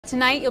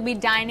Tonight you'll be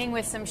dining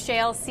with some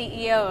shale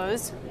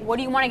CEOs. What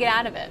do you want to get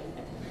out of it?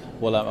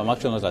 Well, I'm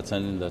actually not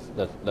attending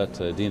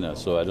that dinner,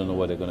 so I don't know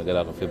what they're going to get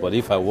out of it. But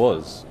if I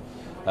was,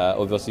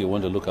 obviously you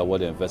want to look at what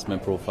the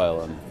investment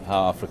profile and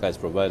how Africa is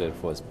provided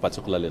for,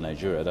 particularly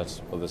Nigeria.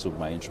 That's obviously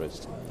my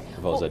interest if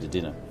I was at the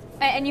dinner.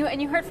 And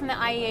you heard from the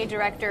IEA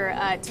director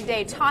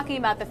today talking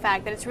about the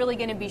fact that it's really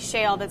going to be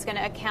shale that's going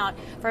to account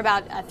for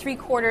about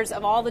 3/4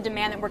 of all the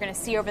demand that we're going to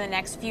see over the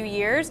next few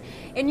years.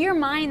 In your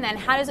mind, then,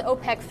 how does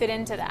OPEC fit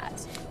into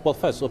that? Well,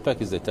 first, OPEC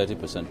is a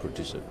 30%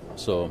 producer.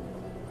 So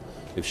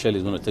if Shale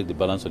is going to take the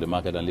balance of the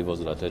market and leave us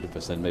with that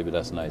 30%, maybe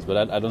that's nice.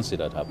 But I don't see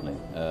that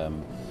happening.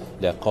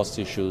 There are cost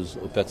issues.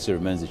 OPEC still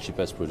remains the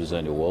cheapest producer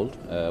in the world.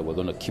 We're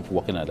going to keep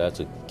working at that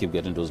to keep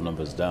getting those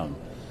numbers down.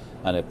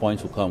 And a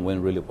point will come when,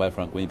 really, quite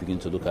frankly, when you begin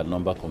to look at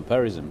number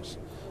comparisons,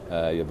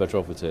 you're better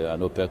off with an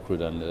OPEC crude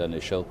than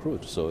a Shale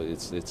crude. So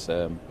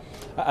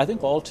I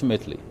think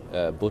ultimately,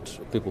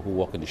 both people who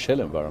work in the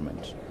Shale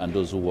environment and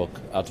those who work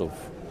out of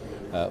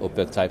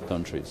OPEC-type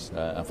countries,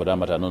 and for that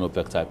matter,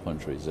 non-OPEC-type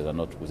countries that are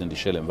not within the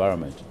Shale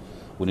environment,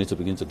 we need to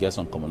begin to get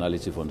some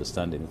commonality of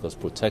understanding, because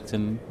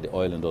protecting the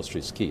oil industry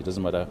is key. It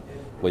doesn't matter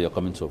where you're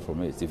coming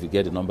from it. If you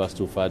get the numbers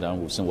too far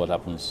down, we've seen what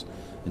happens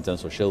in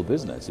terms of shale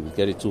business. If you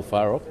get it too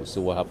far up, we'll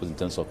see what happens in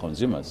terms of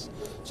consumers.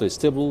 So a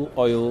stable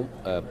oil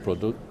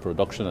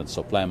production and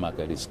supply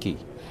market is key.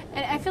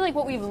 And I feel like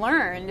what we've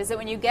learned is that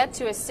when you get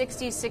to a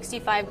 60,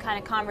 65 kind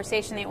of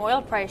conversation, the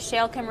oil price,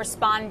 shale can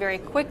respond very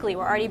quickly.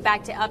 We're already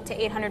back to up to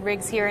 800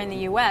 rigs here in the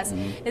U.S.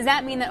 Mm-hmm. Does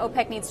that mean that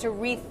OPEC needs to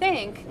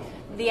rethink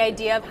the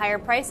idea of higher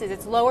prices?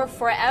 It's lower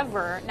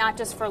forever, not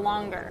just for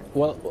longer.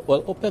 Well,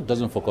 OPEC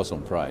doesn't focus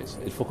on price.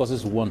 It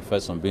focuses,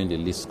 first on being the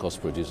least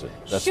cost producer.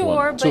 That's sure,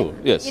 one. Two,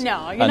 but yes. You're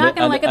not going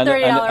to like a $30 oil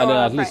price. And then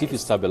at least if you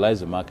stabilize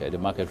the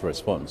market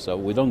responds. So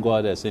we don't go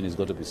out there saying it's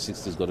got to be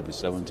 60, it's got to be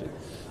 70.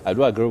 I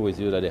do agree with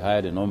you that the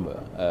higher the number,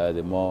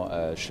 the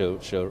more shale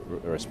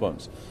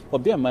response. But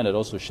bear in mind that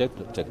also shale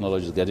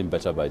technology is getting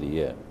better by the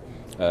year.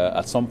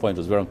 At some point,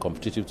 it was very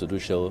uncompetitive to do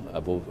shale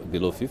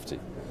below 50.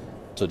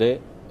 Today,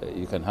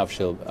 you can have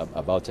shale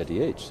about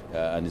 38,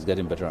 and it's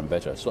getting better and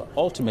better. So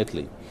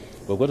ultimately,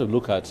 we're going to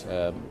look at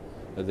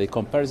the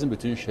comparison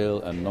between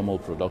shale and normal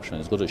production.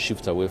 It's going to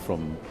shift away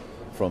from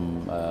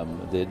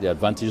the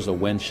advantages of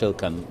when shale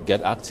can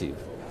get active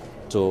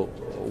to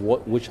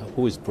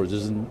who is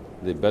producing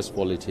the best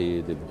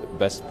quality, the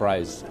best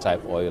price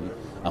type oil,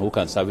 and who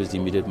can service the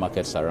immediate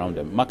markets around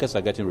them. Markets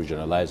are getting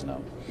regionalized now.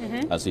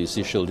 Mm-hmm. And so you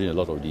see Shale doing a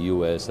lot of the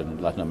US and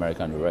Latin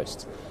America and the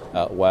rest,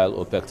 while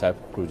OPEC type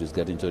crude is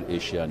getting to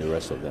Asia and the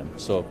rest of them.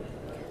 So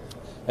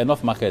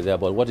enough market there,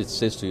 but what it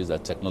says to you is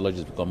that technology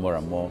has become more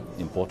and more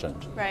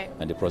important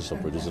in the process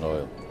of producing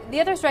oil. The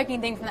other striking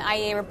thing from the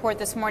IEA report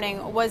this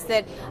morning was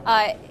that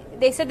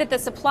they said that the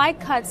supply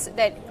cuts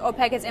that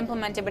OPEC has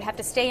implemented would have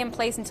to stay in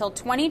place until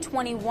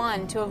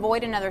 2021 to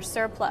avoid another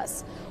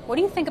surplus. What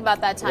do you think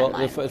about that timeline?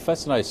 Well, the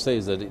first thing I say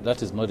is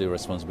that is not the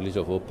responsibility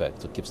of OPEC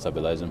to keep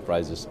stabilizing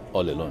prices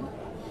all alone.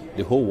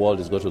 The whole world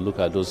is going to look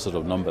at those sort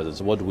of numbers and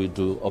say, what do we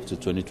do up to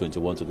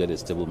 2021 to get a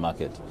stable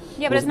market?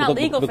 Yeah, but it's not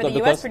legal for the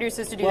U.S.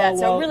 producers to do that,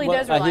 so it really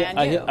does rely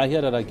on you. I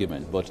hear that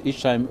argument, but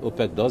each time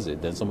OPEC does it,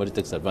 then somebody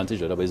takes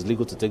advantage of it, but it's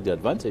legal to take the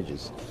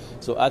advantages.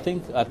 So I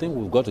think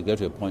we've got to get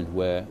to a point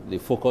where the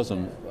focus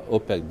on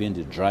OPEC being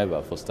the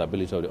driver for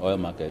stability of the oil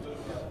market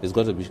is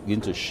got to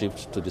begin to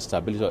shift to the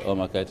stability of the oil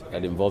market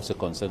that involves a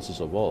consensus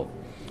of all.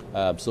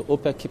 So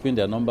OPEC keeping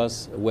their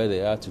numbers where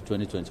they are to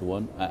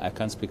 2021, I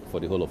can't speak for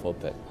the whole of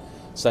OPEC.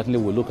 Certainly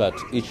we'll look at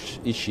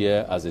each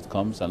year as it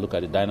comes and look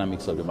at the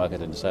dynamics of the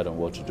market and decide on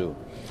what to do.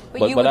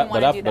 But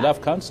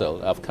I've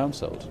counseled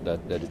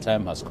that the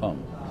time has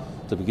come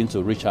to begin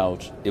to reach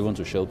out even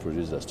to shale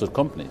producers, to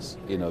companies,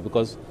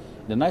 because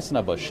the nice thing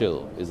about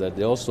shale is that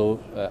they're also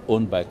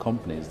owned by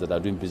companies that are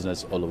doing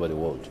business all over the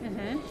world.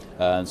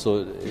 Mm-hmm. And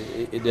so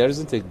there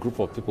isn't a group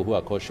of people who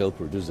are called shale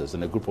producers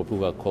and a group of people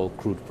who are called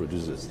crude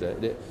producers.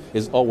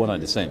 It's all one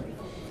and the same.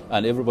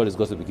 And everybody's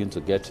got to begin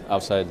to get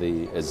outside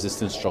the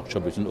existing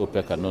structure between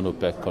OPEC and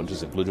non-OPEC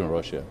countries, including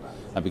Russia,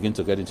 and begin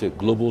to get into a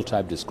global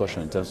type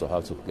discussion in terms of how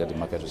to get the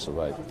market to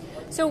survive.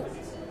 So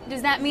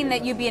does that mean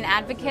that you'd be an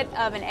advocate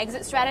of an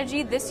exit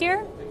strategy this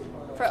year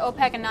for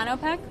OPEC and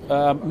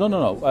non-OPEC?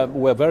 No.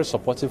 We're very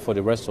supportive for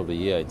the rest of the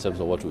year in terms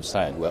of what we've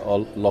signed. We're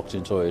all locked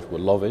into it. We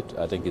love it.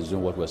 I think it's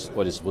doing what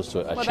it's supposed to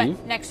achieve. What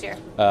about next year?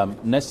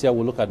 Next year,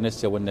 we'll look at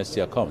next year when next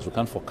year comes. We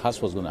can't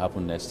forecast what's going to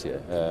happen next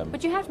year.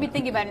 But you have to be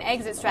thinking about an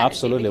exit strategy.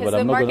 Absolutely, because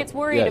the market's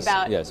worried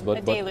about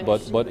a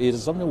deluge. But it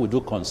is something we do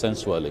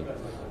consensually.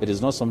 It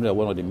is not something that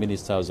one of the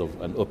ministers of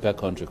an OPEC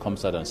country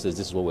comes out and says,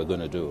 this is what we're going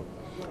to do.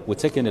 We're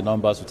taking the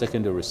numbers, we're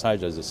taking the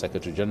research as the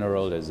Secretary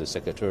General, as the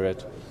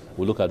Secretariat.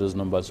 We look at those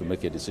numbers to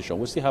make a decision.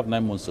 We still have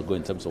 9 months to go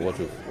in terms of what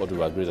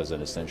we've agreed as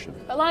an extension.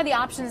 A lot of the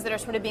options that are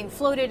sort of being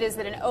floated is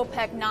that an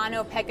OPEC,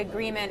 non-OPEC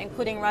agreement,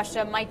 including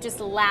Russia, might just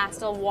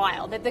last a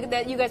while,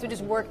 that you guys would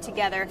just work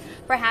together.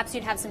 Perhaps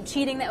you'd have some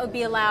cheating that would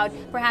be allowed.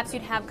 Perhaps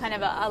you'd have kind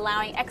of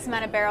allowing X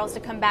amount of barrels to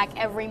come back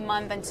every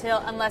month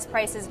unless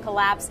prices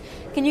collapse.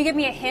 Can you give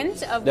me a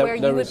hint of of where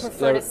you would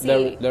prefer to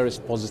see? There is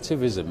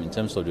positivism in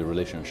terms of the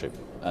relationship,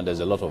 and there's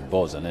a lot of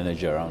buzz and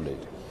energy around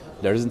it.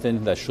 There isn't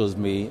anything that shows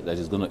me that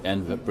it's going to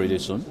end pretty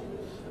soon.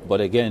 But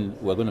again,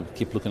 we're going to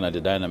keep looking at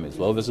the dynamics.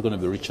 We're obviously going to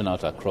be reaching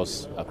out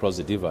across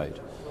the divide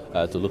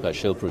to look at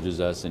shale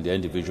producers in their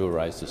individual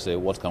rights to say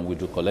what can we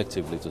do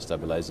collectively to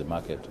stabilize the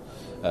market.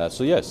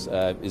 So yes,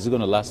 is it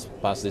going to last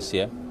past this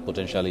year?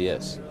 Potentially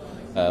yes.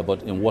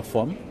 But in what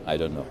form? I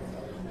don't know.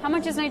 How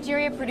much is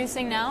Nigeria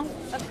producing now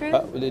of crude?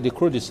 The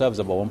crude itself is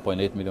about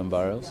 1.8 million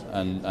barrels,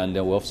 and then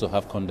we also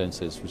have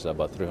condensates, which is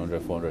about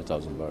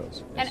 400,000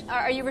 barrels. Yes. And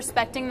are you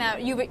respecting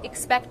that? You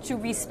expect to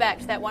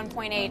respect that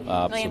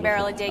 1.8 million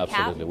barrel a day cap?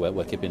 Absolutely,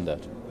 we're keeping that.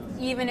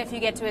 Even if you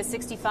get to a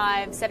 $65,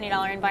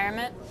 $70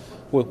 environment?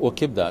 We'll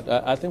keep that.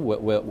 I think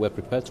we're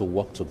prepared to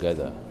work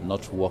together,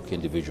 not work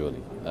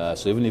individually.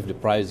 So even if the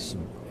price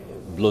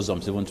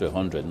blossoms even to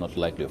 100, not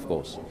likely, of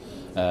course,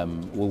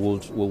 we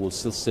will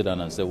still sit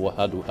down and say, well,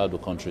 how do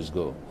countries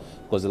go?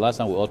 Because the last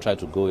time we all tried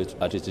to go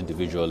at it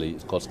individually,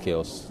 it caused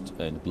chaos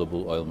in the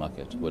global oil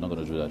market. We're not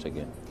going to do that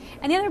again.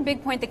 And the other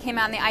big point that came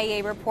out in the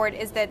IEA report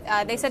is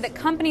that they said that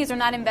companies are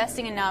not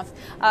investing enough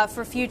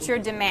for future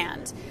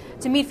demand,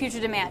 to meet future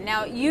demand.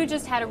 Now, you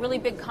just had a really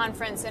big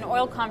conference, an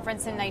oil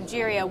conference in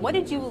Nigeria. What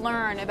did you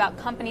learn about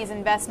companies'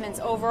 investments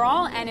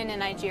overall and in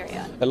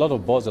Nigeria? A lot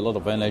of buzz, a lot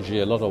of energy,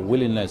 a lot of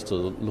willingness to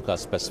look at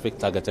specific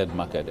targeted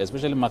markets,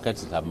 especially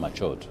markets that have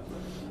matured.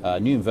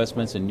 New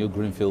investments in new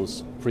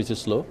greenfields, pretty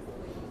slow.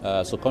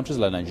 So countries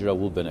like Nigeria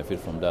will benefit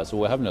from that. So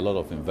we're having a lot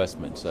of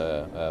investments.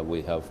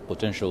 We have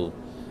potential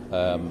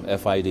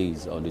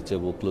FIDs on the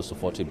table, close to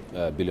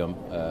 $40 billion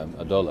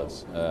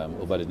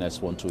over the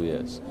next 1-2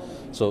 years.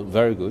 So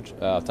very good.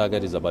 Our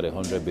target is about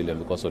 $100 billion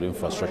because of the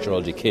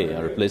infrastructural decay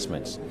and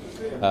replacements.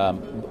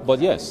 But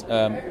yes,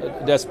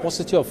 there's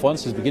paucity of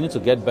funds. It's beginning to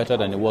get better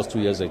than it was 2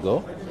 years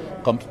ago.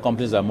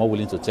 Companies are more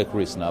willing to take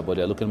risks now, but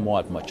they're looking more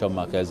at mature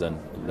markets than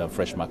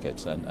fresh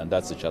markets, and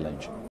that's the challenge.